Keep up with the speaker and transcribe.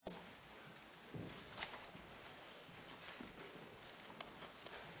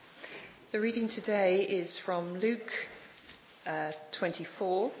The reading today is from Luke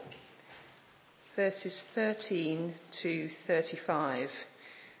 24, verses 13 to 35.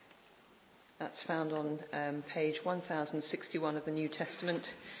 That's found on page 1061 of the New Testament.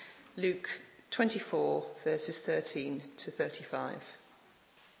 Luke 24, verses 13 to 35.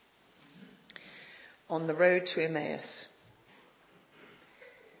 On the road to Emmaus.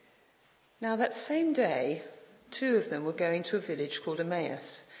 Now that same day, two of them were going to a village called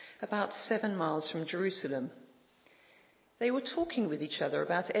Emmaus, about 7 miles from Jerusalem. They were talking with each other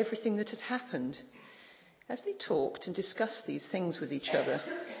about everything that had happened. As they talked and discussed these things with each other,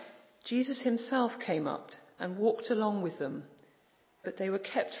 Jesus himself came up and walked along with them, but they were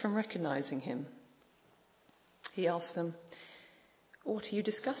kept from recognizing him. He asked them, "What are you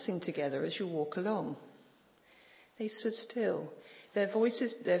discussing together as you walk along?" They stood still, their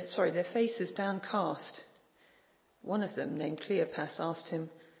faces downcast. One of them, named Cleopas, asked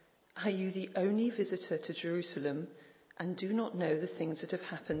him, "Are you the only visitor to Jerusalem and do not know the things that have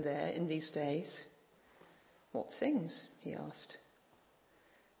happened there in these days?" "What things?" he asked.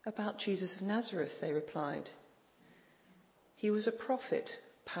 "About Jesus of Nazareth," they replied. "He was a prophet,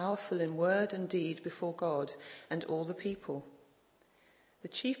 powerful in word and deed before God and all the people. The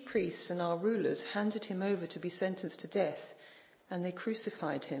chief priests and our rulers handed him over to be sentenced to death, and they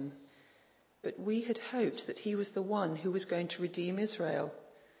crucified him. But we had hoped that he was the one who was going to redeem Israel.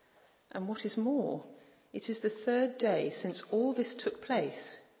 And what is more, it is the third day since all this took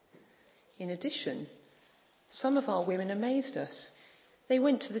place. In addition, some of our women amazed us. They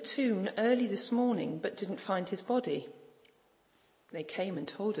went to the tomb early this morning but didn't find his body. They came and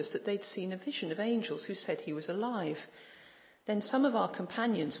told us that they'd seen a vision of angels who said he was alive. Then some of our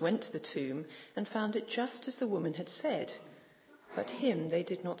companions went to the tomb and found it just as the woman had said, but him they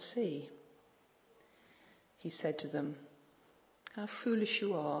did not see." He said to them, "How foolish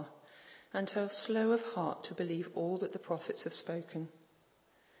you are, and how slow of heart to believe all that the prophets have spoken.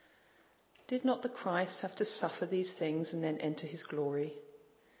 Did not the Christ have to suffer these things and then enter his glory?"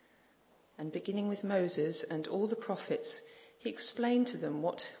 And beginning with Moses and all the prophets, he explained to them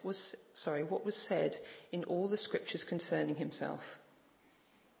what was said in all the scriptures concerning himself.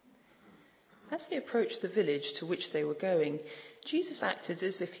 As they approached the village to which they were going, Jesus acted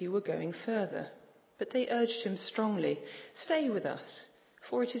as if he were going further, but they urged him strongly, "Stay with us,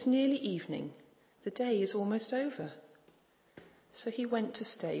 for it is nearly evening. The day is almost over." So he went to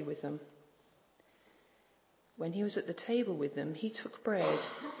stay with them. When he was at the table with them, he took bread,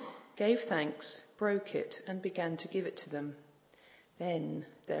 gave thanks, broke it, and began to give it to them. Then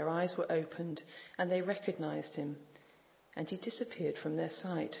their eyes were opened, and they recognized him, and he disappeared from their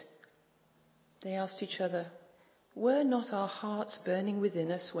sight. They asked each other, "Were not our hearts burning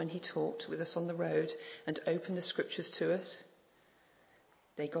within us when he talked with us on the road and opened the scriptures to us?"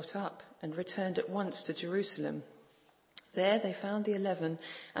 They got up and returned at once to Jerusalem. There they found the 11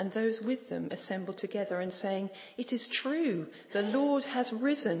 and those with them assembled together and saying, "It is true, the Lord has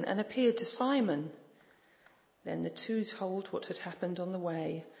risen and appeared to Simon." Then the two told what had happened on the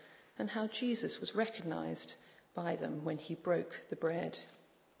way and how Jesus was recognized by them when he broke the bread.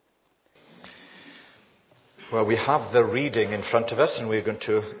 Well, we have the reading in front of us and we're going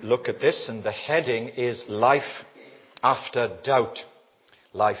to look at this, and the heading is Life After Doubt.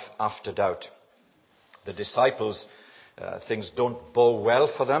 Life after doubt. The disciples, things don't bode well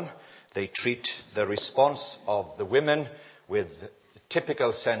for them. They treat the response of the women with a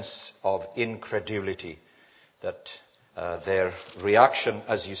typical sense of incredulity. That their reaction,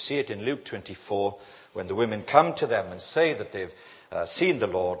 as you see it in Luke 24, when the women come to them and say that they've seen the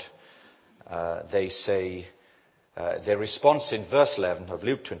Lord, they say, their response in verse 11 of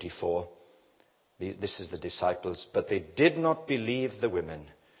Luke 24, this is the disciples, "But they did not believe the women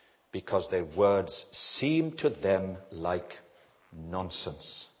because their words seemed to them like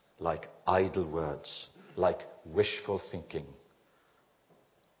nonsense, like idle words, like wishful thinking,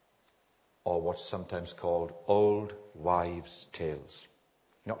 or what's sometimes called old wives' tales."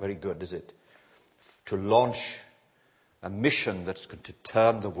 Not very good, is it? To launch a mission that's going to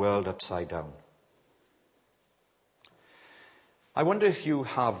turn the world upside down. I wonder if you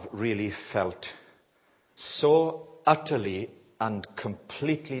have really felt so utterly and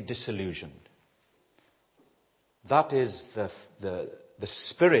completely disillusioned. That is the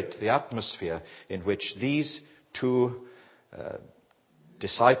spirit, the atmosphere in which these two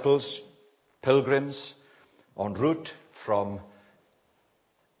disciples, pilgrims, en route from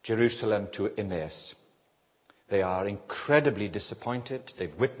Jerusalem to Emmaus. They are incredibly disappointed.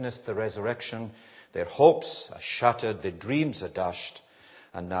 They've witnessed the resurrection. Their hopes are shattered. Their dreams are dashed.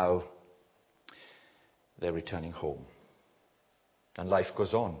 And now they're returning home. And life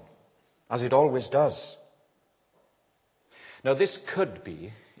goes on. as it always does. Now, this could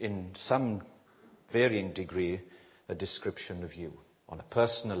be, in some varying degree, a description of you. On a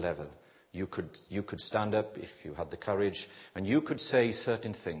personal level, you could stand up if you had the courage, and you could say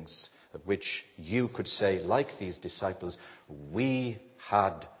certain things of which you could say, like these disciples, we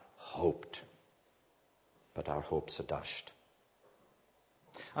had hoped, but our hopes are dashed.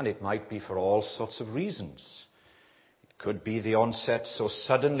 And it might be for all sorts of reasons. It could be the onset so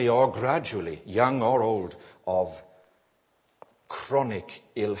suddenly or gradually, young or old, of chronic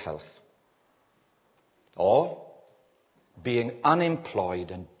ill health. Or being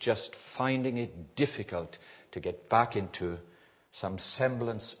unemployed and just finding it difficult to get back into some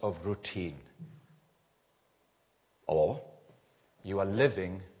semblance of routine. Or you are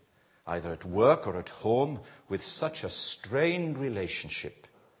living either at work or at home with such a strained relationship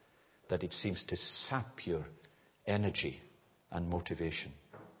that it seems to sap your energy and motivation.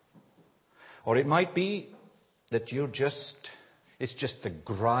 Or it might be that it's just the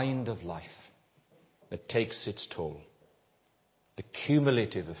grind of life that takes its toll. The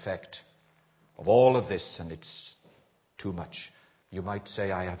cumulative effect of all of this, and it's too much. You might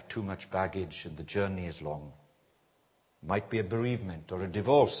say, I have too much baggage and the journey is long. It might be a bereavement or a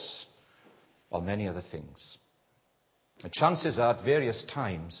divorce or many other things. The chances are at various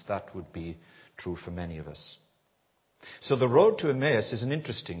times that would be true for many of us. So the road to Emmaus is an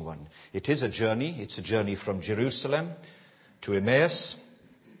interesting one. It is a journey. It's a journey from Jerusalem to Emmaus.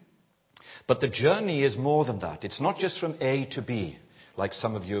 But the journey is more than that. It's not just from A to B, like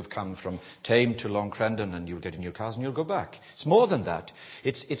some of you have come from Tame to Long Crendon and you'll get in your cars and you'll go back. It's more than that.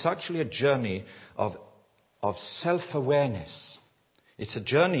 It's actually a journey of self-awareness. It's a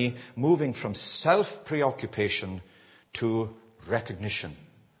journey moving from self-preoccupation to recognition.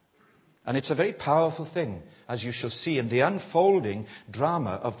 And it's a very powerful thing, as you shall see in the unfolding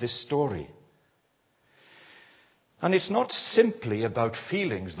drama of this story. And it's not simply about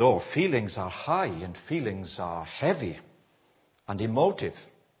feelings, though feelings are high and feelings are heavy and emotive.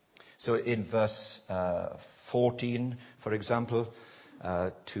 So in verse 14, for example,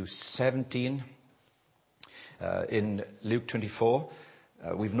 to 17, in Luke 24,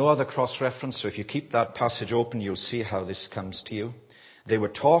 we've no other cross-reference, so if you keep that passage open, you'll see how this comes to you. They were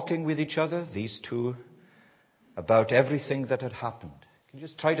talking with each other, these two, about everything that had happened. Can you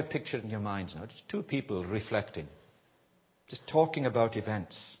just try to picture it in your minds now? Just two people reflecting. Just talking about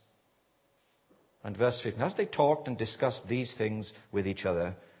events. And verse 15, as they talked and discussed these things with each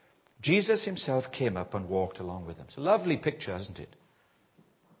other, Jesus himself came up and walked along with them. It's a lovely picture, isn't it?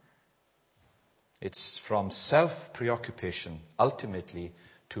 It's from self-preoccupation, ultimately,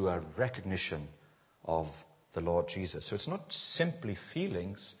 to a recognition of the Lord Jesus. So it's not simply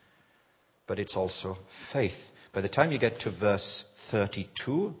feelings, but it's also faith. By the time you get to verse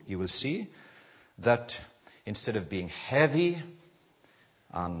 32, you will see that instead of being heavy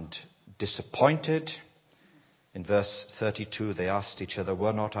and disappointed, in verse 32 they asked each other,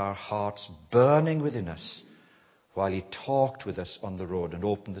 were not our hearts burning within us while he talked with us on the road and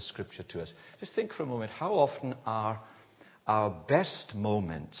opened the scripture to us? Just think for a moment, how often are our best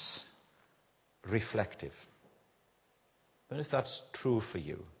moments reflective? I don't know if that's true for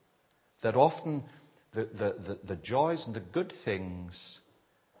you. That often the joys and the good things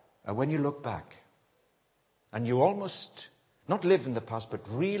are when you look back. And you almost, not live in the past, but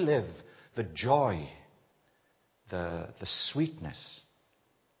relive the joy, the sweetness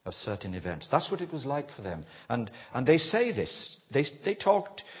of certain events. That's what it was like for them. And they say this. They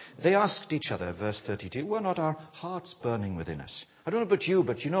asked each other, verse 32, were not our hearts burning within us? I don't know about you,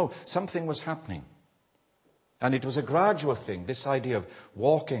 but you know, something was happening. And it was a gradual thing, this idea of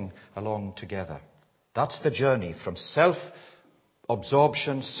walking along together. That's the journey from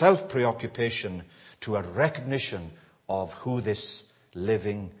self-absorption, self-preoccupation, to a recognition of who this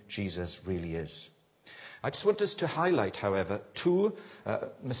living Jesus really is. I just want us to highlight, however, two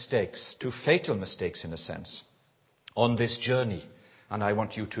fatal mistakes in a sense, on this journey. And I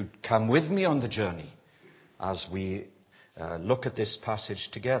want you to come with me on the journey as we look at this passage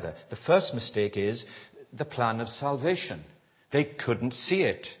together. The first mistake is the plan of salvation. They couldn't see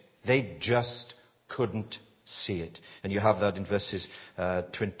it. They just couldn't see it. And you have that in verses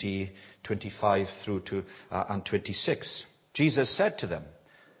 25 through to and 26. Jesus said to them,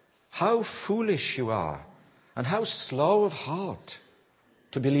 how foolish you are, and how slow of heart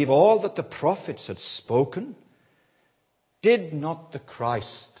to believe all that the prophets had spoken. Did not the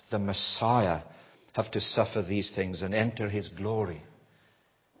Christ, the Messiah, have to suffer these things and enter his glory?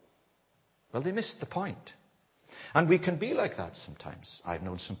 Well, they missed the point. And we can be like that sometimes. I've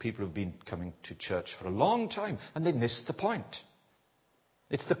known some people who've been coming to church for a long time and they missed the point.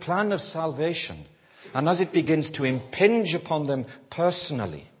 It's the plan of salvation. And as it begins to impinge upon them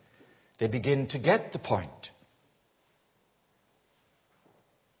personally, they begin to get the point.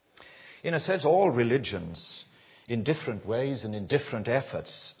 In a sense, all religions, in different ways and in different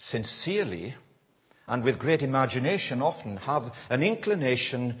efforts, sincerely and with great imagination, often have an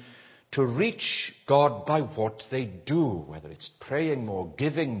inclination to reach God by what they do, whether it's praying more,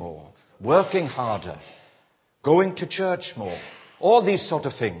 giving more, working harder, going to church more, all these sort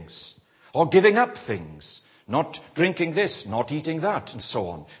of things, or giving up things, not drinking this, not eating that, and so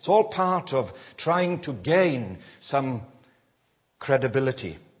on. It's all part of trying to gain some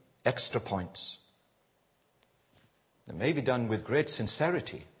credibility, extra points. It may be done with great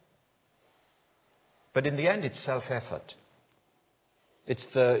sincerity, but in the end it's self-effort.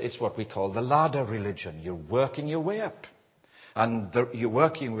 It's what we call the ladder religion. You're working your way up. And you're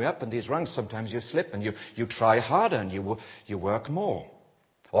working your way up, and these rungs, sometimes you slip, and you try harder, and you work more.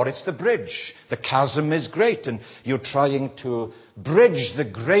 Or it's the bridge. The chasm is great, and you're trying to bridge the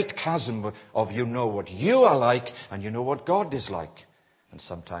great chasm of you know what you are like, and you know what God is like. And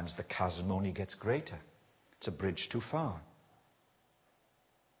sometimes the chasm only gets greater. It's a bridge too far.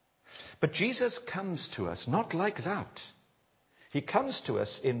 But Jesus comes to us not like that. He comes to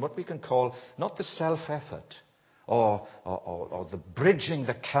us in what we can call not the self-effort or the bridging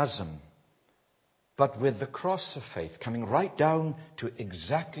the chasm, but with the cross of faith, coming right down to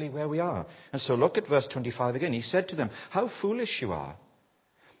exactly where we are. And so look at verse 25 again. He said to them, "How foolish you are,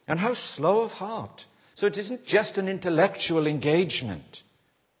 and how slow of heart." So it isn't just an intellectual engagement.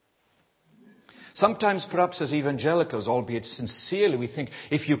 Sometimes, perhaps as evangelicals, albeit sincerely, we think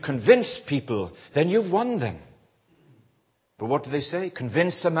if you convince people, then you've won them. But what do they say?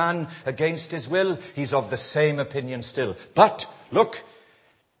 Convince a man against his will, he's of the same opinion still. But, look,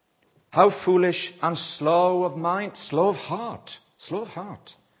 how foolish and slow of mind, slow of heart. Slow of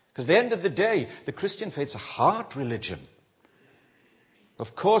heart. Because at the end of the day, the Christian faith is a heart religion.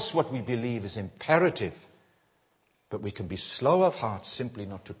 Of course, what we believe is imperative. But we can be slow of heart simply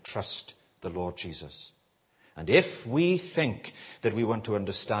not to trust the Lord Jesus. And if we think that we want to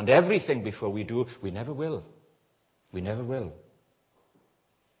understand everything before we do, we never will. We never will.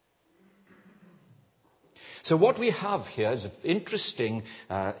 So what we have here is an interesting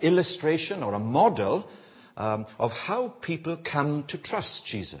illustration or a model of how people come to trust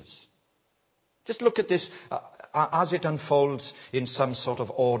Jesus. Just look at this as it unfolds in some sort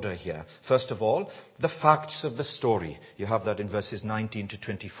of order here. First of all, the facts of the story. You have that in verses 19 to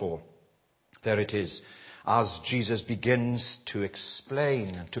 24. There it is, as Jesus begins to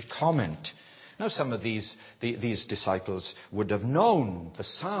explain and to comment. Now, some of these disciples would have known the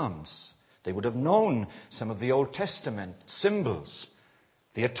Psalms. They would have known some of the Old Testament symbols,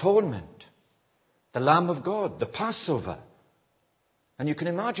 the atonement, the Lamb of God, the Passover. And you can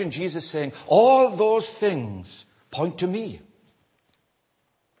imagine Jesus saying, all those things point to me.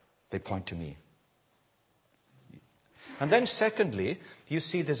 They point to me. And then secondly, you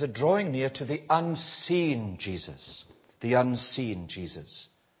see there's a drawing near to the unseen Jesus. The unseen Jesus.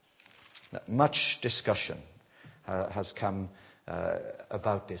 Much discussion has come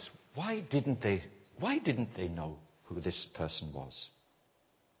about this. Why didn't they know who this person was?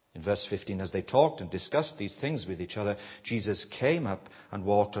 In verse 15, as they talked and discussed these things with each other, Jesus came up and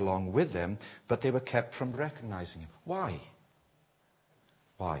walked along with them, but they were kept from recognizing him. Why?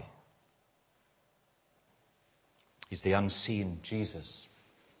 Why? He's the unseen Jesus.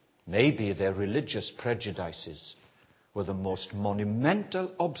 Maybe their religious prejudices were the most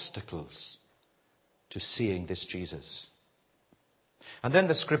monumental obstacles to seeing this Jesus. And then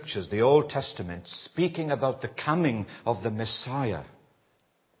the scriptures, the Old Testament, speaking about the coming of the Messiah.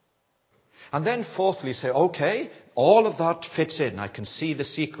 And then fourthly say, okay, all of that fits in. I can see the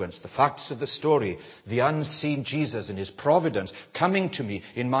sequence, the facts of the story, the unseen Jesus and his providence coming to me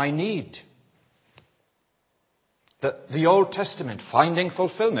in my need. The Old Testament finding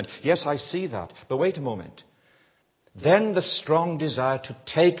fulfillment. Yes, I see that. But wait a moment. Then the strong desire to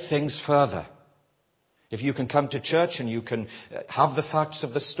take things further. If you can come to church and you can have the facts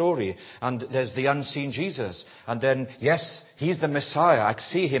of the story, and there's the unseen Jesus, and then, yes, he's the Messiah, I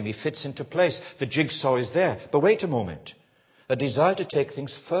see him, he fits into place, the jigsaw is there. But wait a moment. A desire to take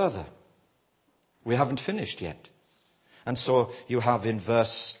things further. We haven't finished yet. And so you have in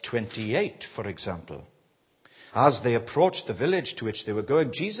verse 28, for example, as they approached the village to which they were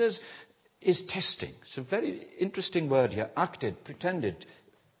going, Jesus is testing. It's a very interesting word here. Acted, pretended,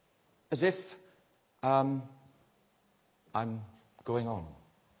 as if I'm going on.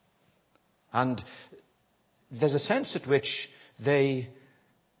 And there's a sense at which they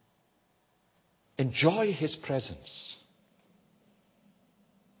enjoy his presence.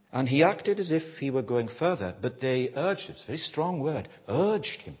 And he acted as if he were going further, but they urged him. It's a very strong word.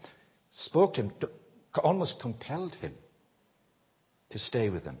 Urged him, spoke to him, almost compelled him to stay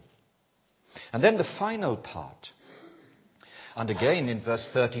with them. And then the final part. And again in verse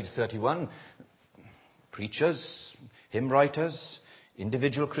 30 to 31, preachers, hymn writers,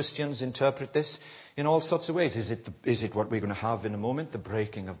 individual Christians interpret this in all sorts of ways. Is it what we're going to have in a moment, the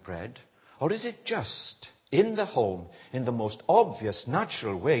breaking of bread? Or is it just in the home, in the most obvious,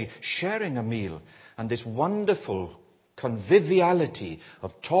 natural way, sharing a meal and this wonderful conviviality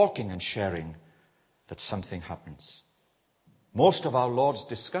of talking and sharing, that something happens? Most of our Lord's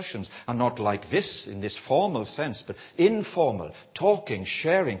discussions are not like this in this formal sense, but informal, talking,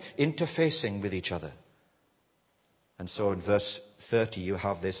 sharing, interfacing with each other. And so in verse 30 you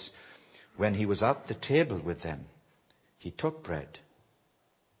have this, when he was at the table with them, he took bread,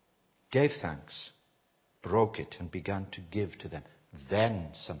 gave thanks, broke it, and began to give to them.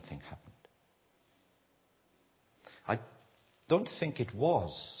 Then something happened. I don't think it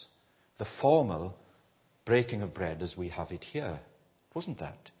was the formal breaking of bread as we have it here. It wasn't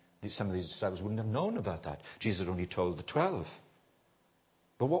that. Some of these disciples wouldn't have known about that. Jesus only told the 12.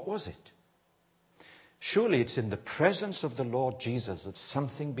 But what was it? Surely it's in the presence of the Lord Jesus that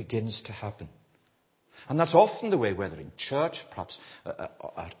something begins to happen. And that's often the way, whether in church, perhaps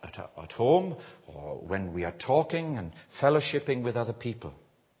at home, or when we are talking and fellowshipping with other people.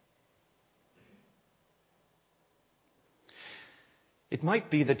 It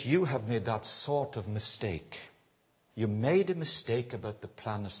might be that you have made that sort of mistake. You made a mistake about the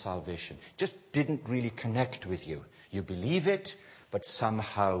plan of salvation. It just didn't really connect with you. You believe it, but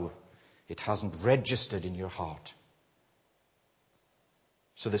somehow it hasn't registered in your heart.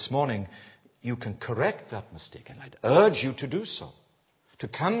 So this morning, you can correct that mistake, and I'd urge you to do so. To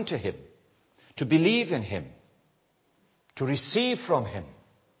come to him, to believe in him, to receive from him,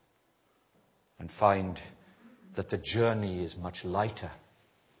 and find that the journey is much lighter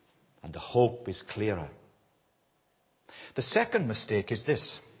and the hope is clearer. The second mistake is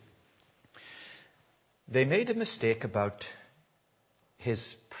this. They made a mistake about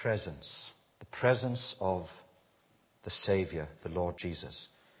his presence, the presence of the Savior, the Lord Jesus.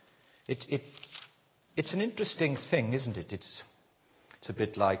 It's an interesting thing, isn't it? It's a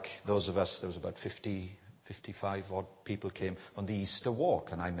bit like those of us, there was about 55 odd people came on the Easter walk,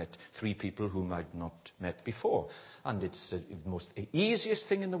 and I met 3 people whom I'd not met before. And it's the most easiest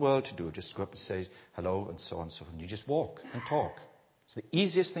thing in the world to do, just go up and say hello and so on and so forth. And you just walk and talk. It's the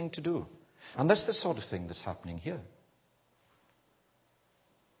easiest thing to do. And that's the sort of thing that's happening here.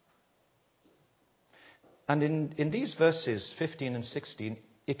 And in these verses 15 and 16,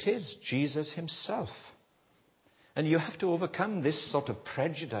 it is Jesus himself. And you have to overcome this sort of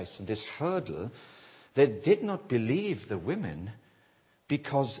prejudice and this hurdle. They did not believe the women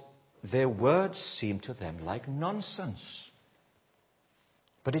because their words seemed to them like nonsense.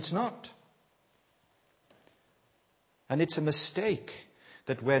 But it's not. And it's a mistake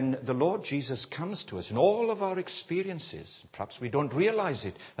that when the Lord Jesus comes to us in all of our experiences, perhaps we don't realize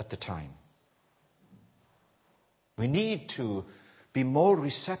it at the time, we need to be more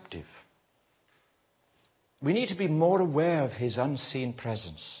receptive. We need to be more aware of his unseen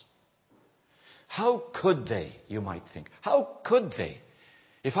presence. How could they, you might think, how could they?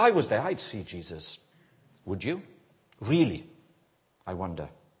 If I was there, I'd see Jesus. Would you? Really? I wonder.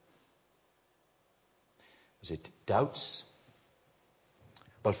 Was it doubts?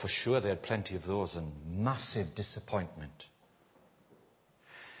 Well, for sure they had plenty of those, and massive disappointment.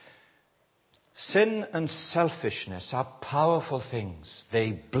 Sin and selfishness are powerful things.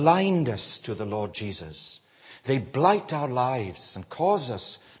 They blind us to the Lord Jesus. They blight our lives and cause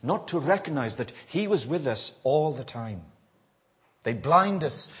us not to recognize that he was with us all the time. They blind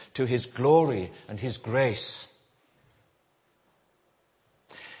us to his glory and his grace.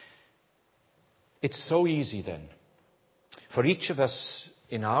 It's so easy then for each of us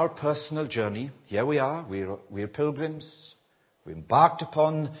in our personal journey. Here we are, we're pilgrims. We embarked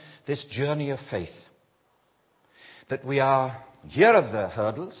upon this journey of faith. That we are, here are the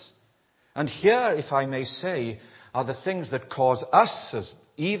hurdles, and here, if I may say, are the things that cause us as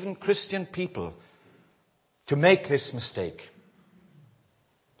even Christian people to make this mistake.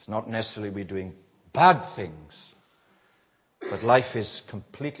 It's not necessarily we're doing bad things, but life is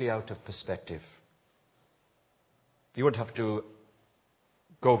completely out of perspective. You would have to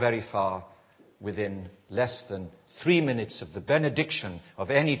go very far within less than 3 minutes of the benediction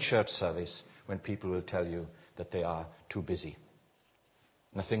of any church service when people will tell you that they are too busy.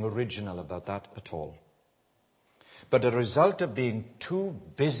 Nothing original about that at all. But a result of being too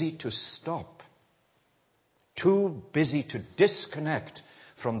busy to stop, too busy to disconnect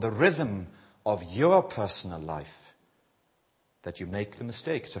from the rhythm of your personal life that you make the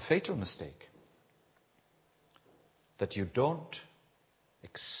mistake. It's a fatal mistake. That you don't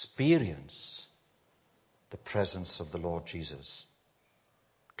experience the presence of the Lord Jesus.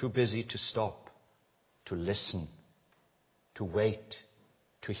 Too busy to stop, to listen, to wait,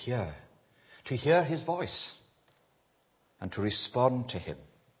 to hear his voice and to respond to him,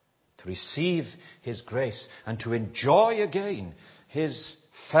 to receive his grace and to enjoy again his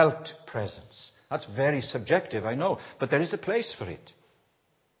felt presence. That's very subjective, I know, but there is a place for it.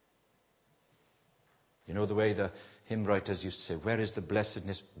 You know the way the hymn writers used to say, where is the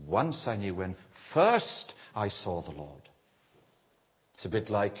blessedness once I knew when first I saw the Lord? It's a bit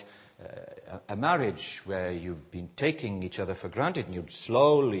like a marriage where you've been taking each other for granted and you're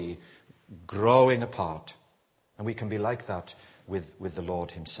slowly growing apart. And we can be like that with the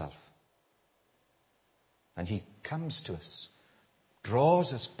Lord himself. And he comes to us,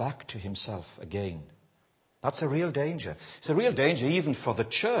 draws us back to himself again. That's a real danger. It's a real danger even for the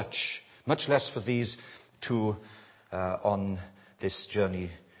church, much less for these two on this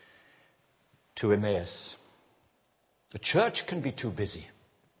journey to Emmaus. The church can be too busy,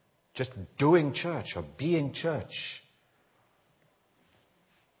 just doing church or being church.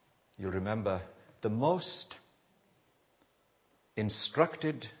 You remember the most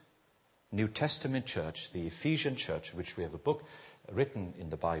instructed New Testament church, the Ephesian church, which we have a book written in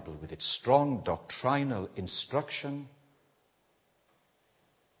the Bible with its strong doctrinal instruction.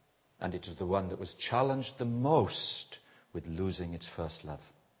 And it is the one that was challenged the most with losing its first love.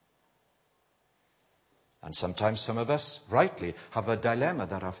 And sometimes some of us, rightly, have a dilemma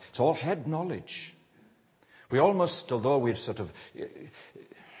that it's all head knowledge. We almost, although we sort of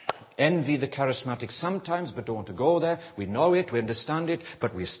envy the charismatic sometimes, but don't want to go there. We know it, we understand it,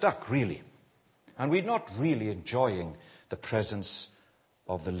 but we're stuck, really. And we're not really enjoying the presence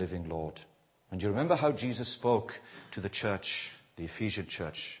of the living Lord. And you remember how Jesus spoke to the church, the Ephesian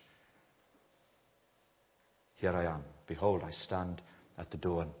church. Here I am. Behold, I stand at the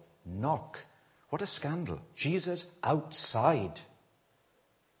door and knock. What a scandal. Jesus outside.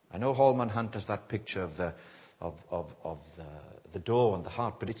 I know Holman Hunt has that picture of the door and the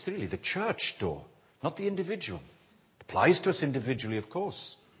heart, but it's really the church door, not the individual. It applies to us individually, of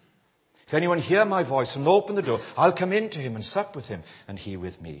course. If anyone hear my voice and open the door, I'll come in to him and sup with him and he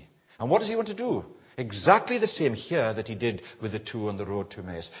with me. And what does he want to do? Exactly the same here that he did with the two on the road to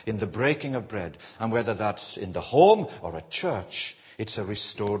Emmaus, in the breaking of bread. And whether that's in the home or a church, it's a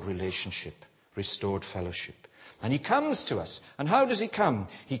restored relationship, restored fellowship. And he comes to us. And how does he come?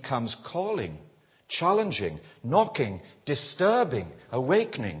 He comes calling, challenging, knocking, disturbing,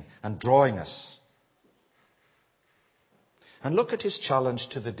 awakening, and drawing us. And look at his challenge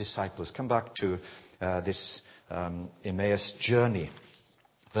to the disciples. Come back to this Emmaus journey.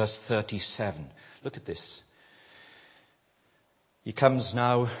 Verse 37. Look at this. He comes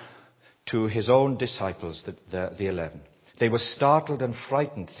now to his own disciples, the 11. They were startled and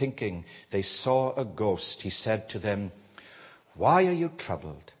frightened, thinking they saw a ghost. He said to them, "Why are you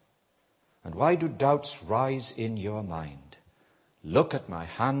troubled? And why do doubts rise in your mind? Look at my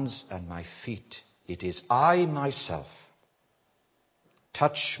hands and my feet. It is I myself.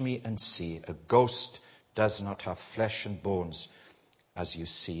 Touch me and see. A ghost does not have flesh and bones, as you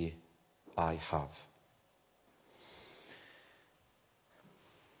see I have."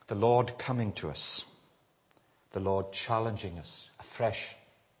 The Lord coming to us. The Lord challenging us afresh.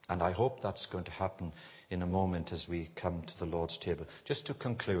 And I hope that's going to happen in a moment as we come to the Lord's table. Just to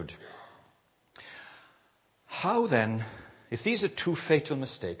conclude. How then, if these are two fatal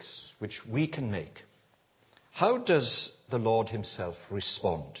mistakes which we can make, how does the Lord himself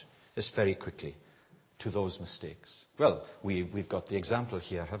respond, just very quickly, to those mistakes? Well, we've got the example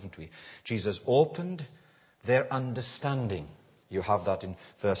here, haven't we? Jesus opened their understanding. You have that in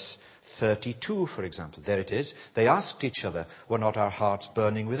verse 32, for example. There it is. They asked each other, were not our hearts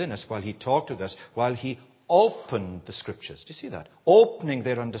burning within us while he talked with us, while he opened the scriptures? Do you see that? Opening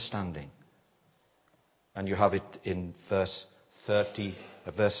their understanding. And you have it in verse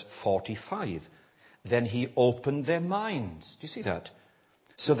 45. Then he opened their minds. Do you see that?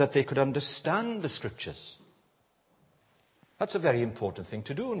 So that they could understand the scriptures. That's a very important thing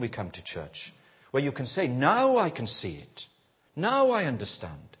to do when we come to church. Where you can say, now I can see it. Now I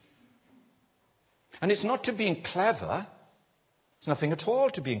understand. And it's not to being clever. It's nothing at all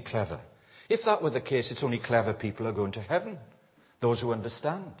to being clever. If that were the case, it's only clever people are going to heaven. Those who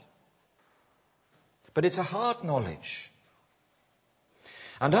understand. But it's a heart knowledge.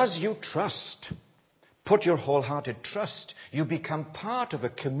 And as you trust, Put your wholehearted trust. You become part of a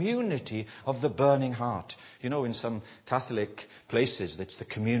community of the burning heart. You know, in some Catholic places, it's the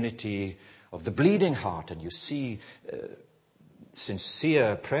community of the bleeding heart, and you see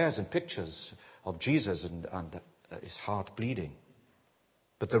sincere prayers and pictures of Jesus and his heart bleeding.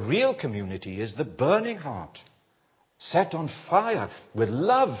 But the real community is the burning heart, set on fire with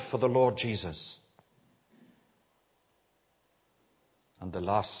love for the Lord Jesus. And the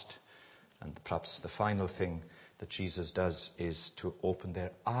last, and perhaps the final thing that Jesus does is to open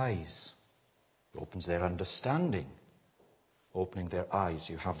their eyes. He opens their understanding. Opening their eyes.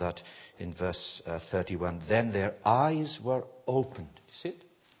 You have that in verse 31. Then their eyes were opened. You see it?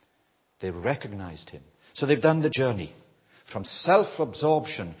 They recognized him. So they've done the journey from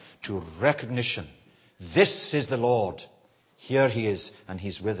self-absorption to recognition. This is the Lord. Here he is, and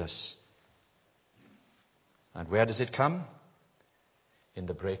he's with us. And where does it come? In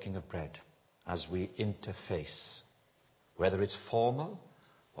the breaking of bread, as we interface. Whether it's formal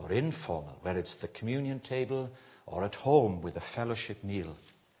or informal, whether it's the communion table or at home with a fellowship meal.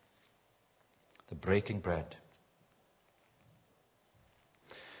 The breaking bread.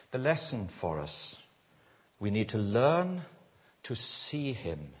 The lesson for us, we need to learn to see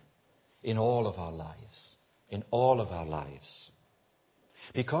him in all of our lives. In all of our lives.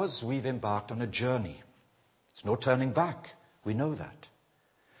 Because we've embarked on a journey. There's no turning back. We know that.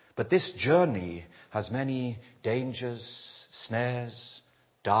 But this journey has many dangers, snares,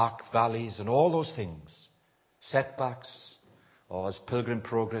 dark valleys, and all those things. Setbacks, or as Pilgrim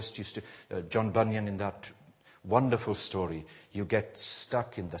Progress used to, John Bunyan in that wonderful story, you get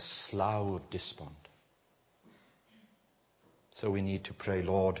stuck in the slough of despond. So we need to pray,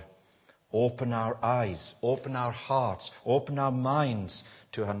 Lord, open our eyes, open our hearts, open our minds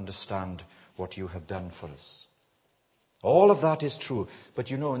to understand what you have done for us. All of that is true.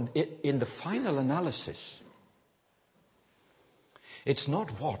 But you know, in the final analysis, it's not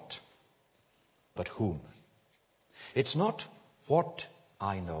what, but whom. It's not what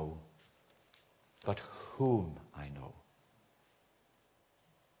I know, but whom I know.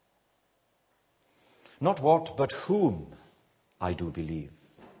 Not what, but whom I do believe.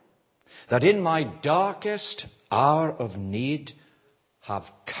 That in my darkest hour of need have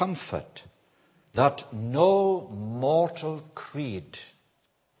comfort that no mortal creed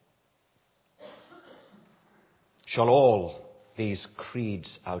shall all these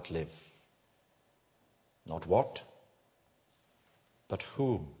creeds outlive. Not what, but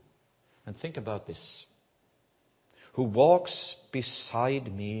whom. And think about this. Who walks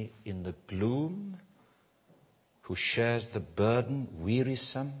beside me in the gloom, who shares the burden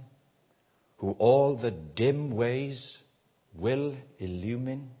wearisome, who all the dim ways will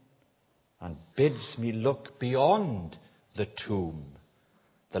illumine, and bids me look beyond the tomb,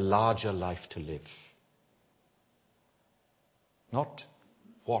 the larger life to live. Not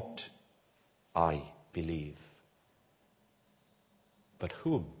what I believe, but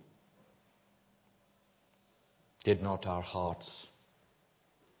whom. Did not our hearts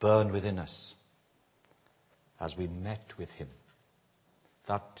burn within us as we met with him?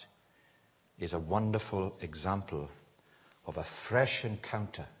 That is a wonderful example of a fresh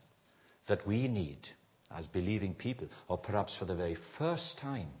encounter that we need as believing people, or perhaps for the very first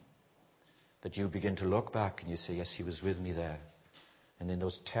time, that you begin to look back and you say, yes, he was with me there. And in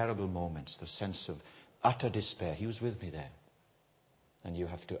those terrible moments, the sense of utter despair, he was with me there. And you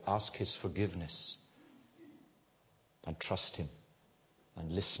have to ask his forgiveness and trust him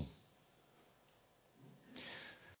and listen